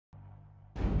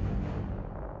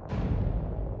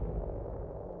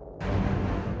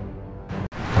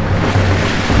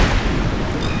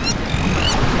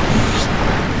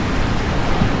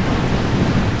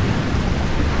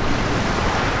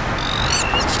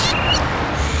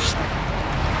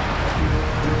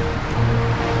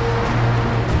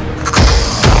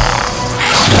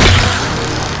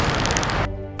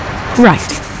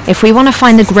Right. If we want to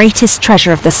find the greatest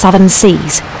treasure of the southern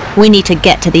seas, we need to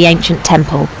get to the ancient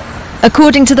temple.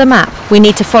 According to the map, we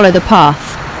need to follow the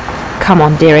path. Come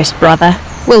on, dearest brother.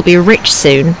 We'll be rich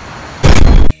soon.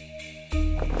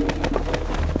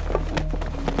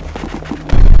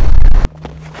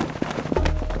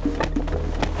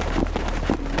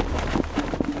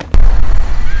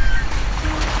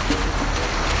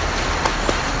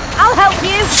 I'll help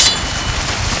you.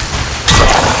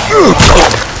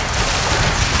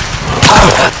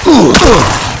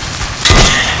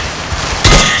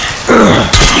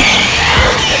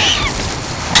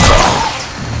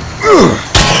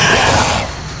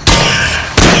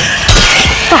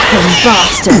 Fucking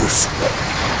bastards.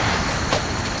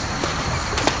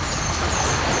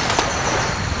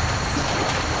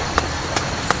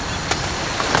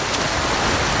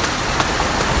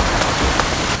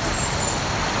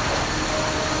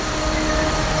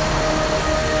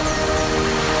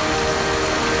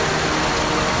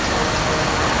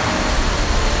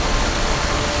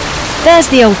 There's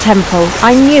the old temple.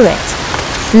 I knew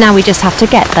it. Now we just have to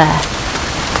get there.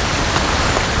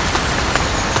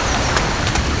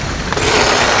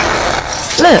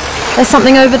 Look, there's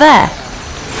something over there.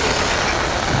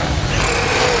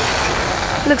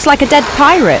 Looks like a dead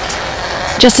pirate.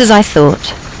 Just as I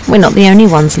thought. We're not the only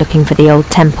ones looking for the old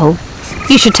temple.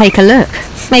 You should take a look.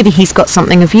 Maybe he's got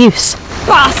something of use.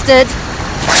 Bastard!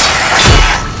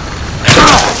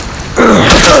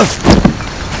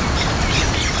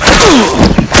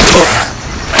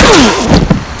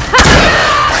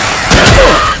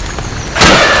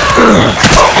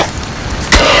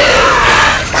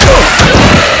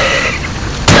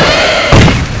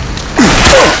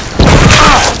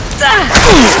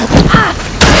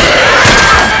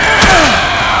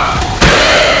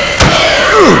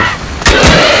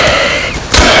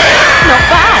 Not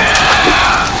bad.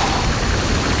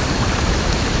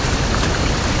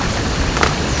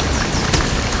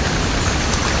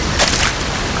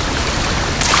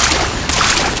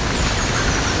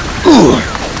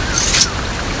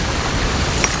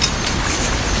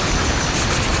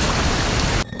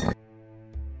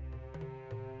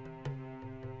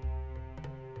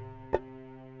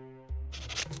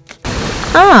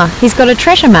 Ah, he's got a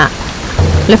treasure map.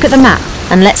 Look at the map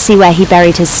and let's see where he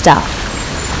buried his stuff.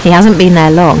 He hasn't been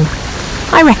there long.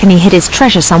 I reckon he hid his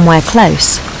treasure somewhere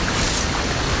close.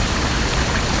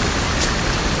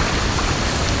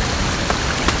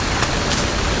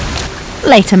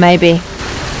 Later, maybe.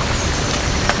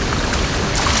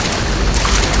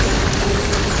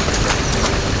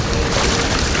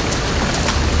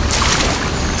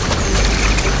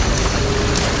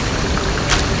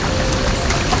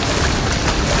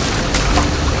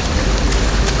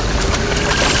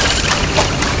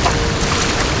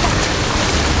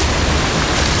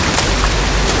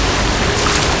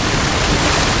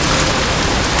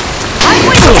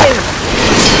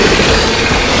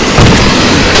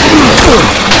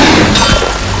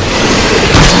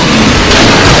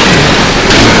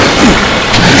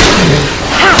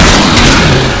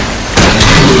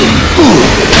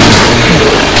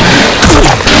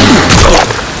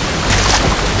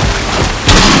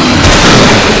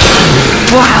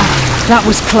 Wow, that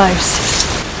was close.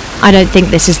 I don't think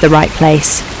this is the right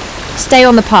place. Stay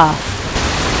on the path.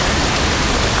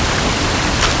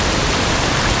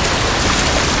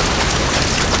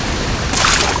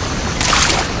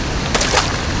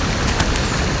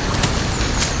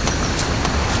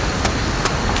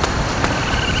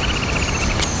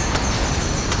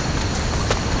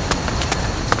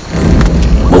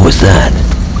 What was that?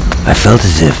 I felt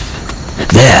as if...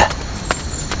 There!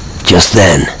 Just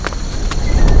then.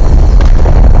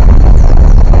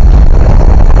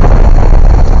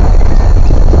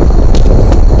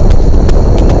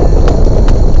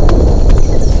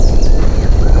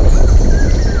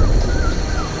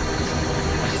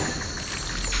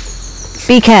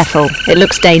 Be careful, it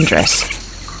looks dangerous.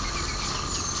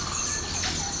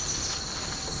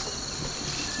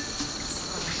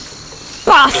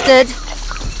 Bastard!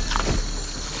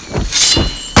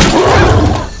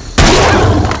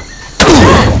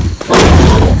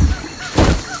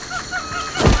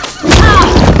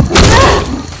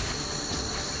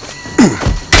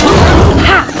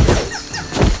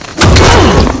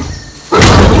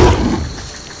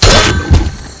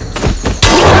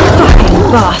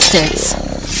 Bastards.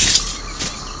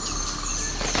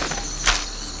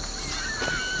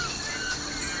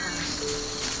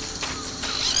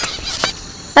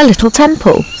 A little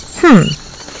temple.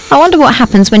 I wonder what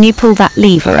happens when you pull that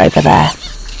lever over there.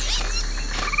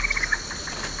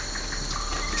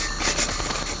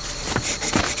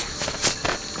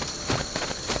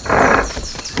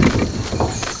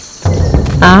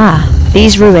 Ah,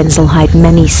 these ruins will hide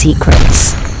many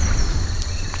secrets.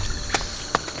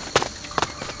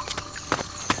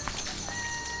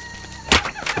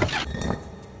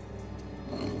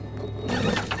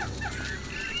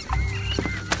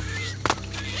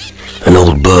 An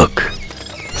old book.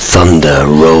 Thunder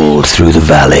rolled through the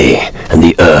valley, and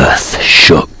the earth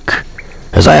shook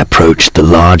as I approached the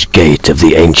large gate of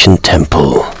the ancient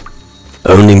temple.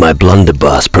 Only my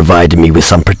blunderbuss provided me with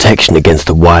some protection against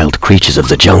the wild creatures of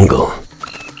the jungle.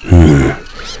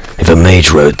 If a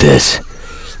mage wrote this,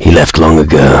 he left long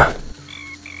ago.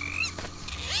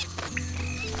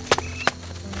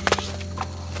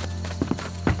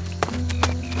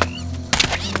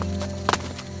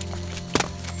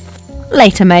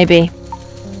 Later, maybe.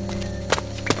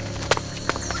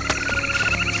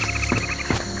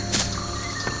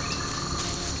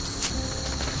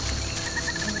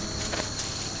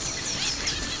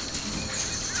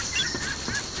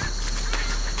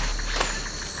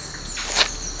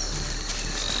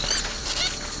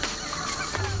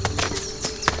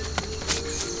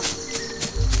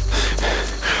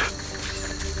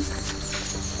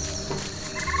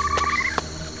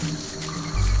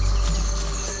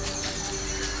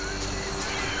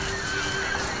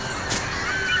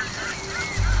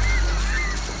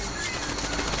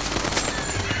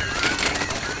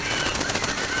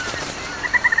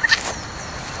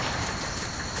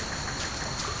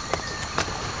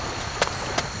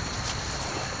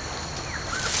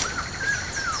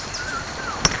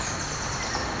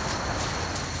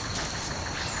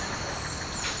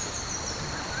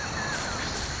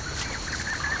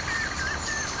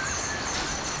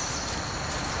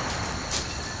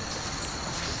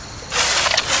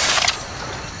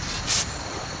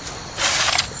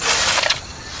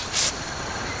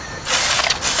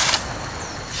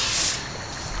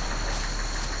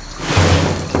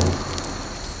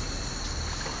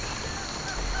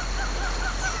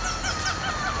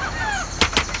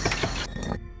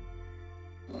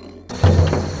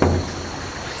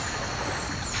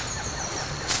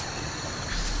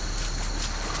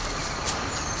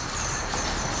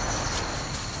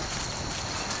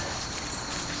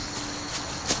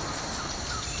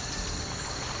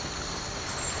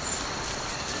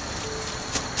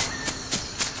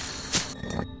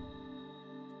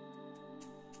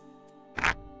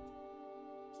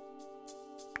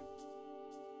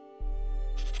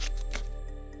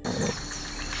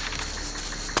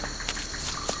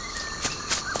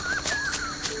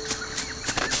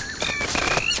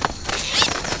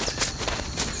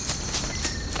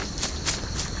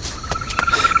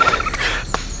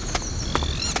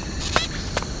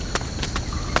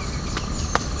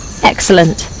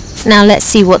 Excellent. Now let's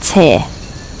see what's here.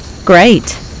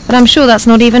 Great, but I'm sure that's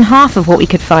not even half of what we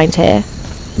could find here.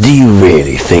 Do you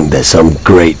really think there's some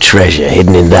great treasure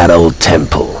hidden in that old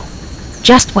temple?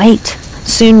 Just wait.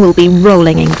 Soon we'll be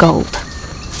rolling in gold.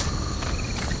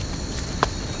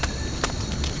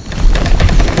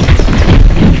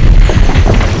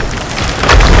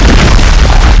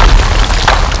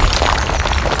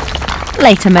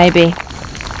 Later, maybe.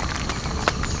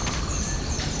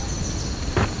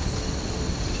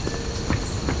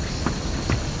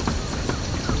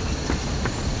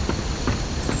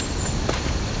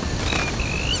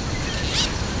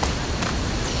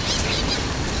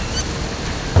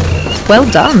 Well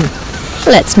done.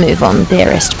 Let's move on,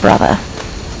 dearest brother.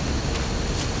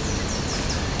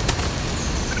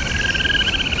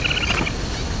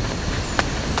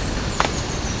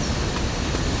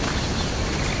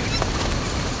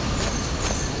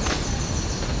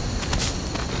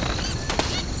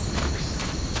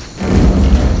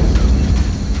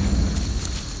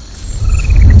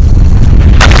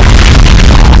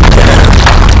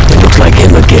 It looks like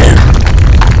him again.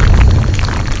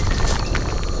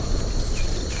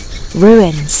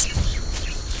 Ruins.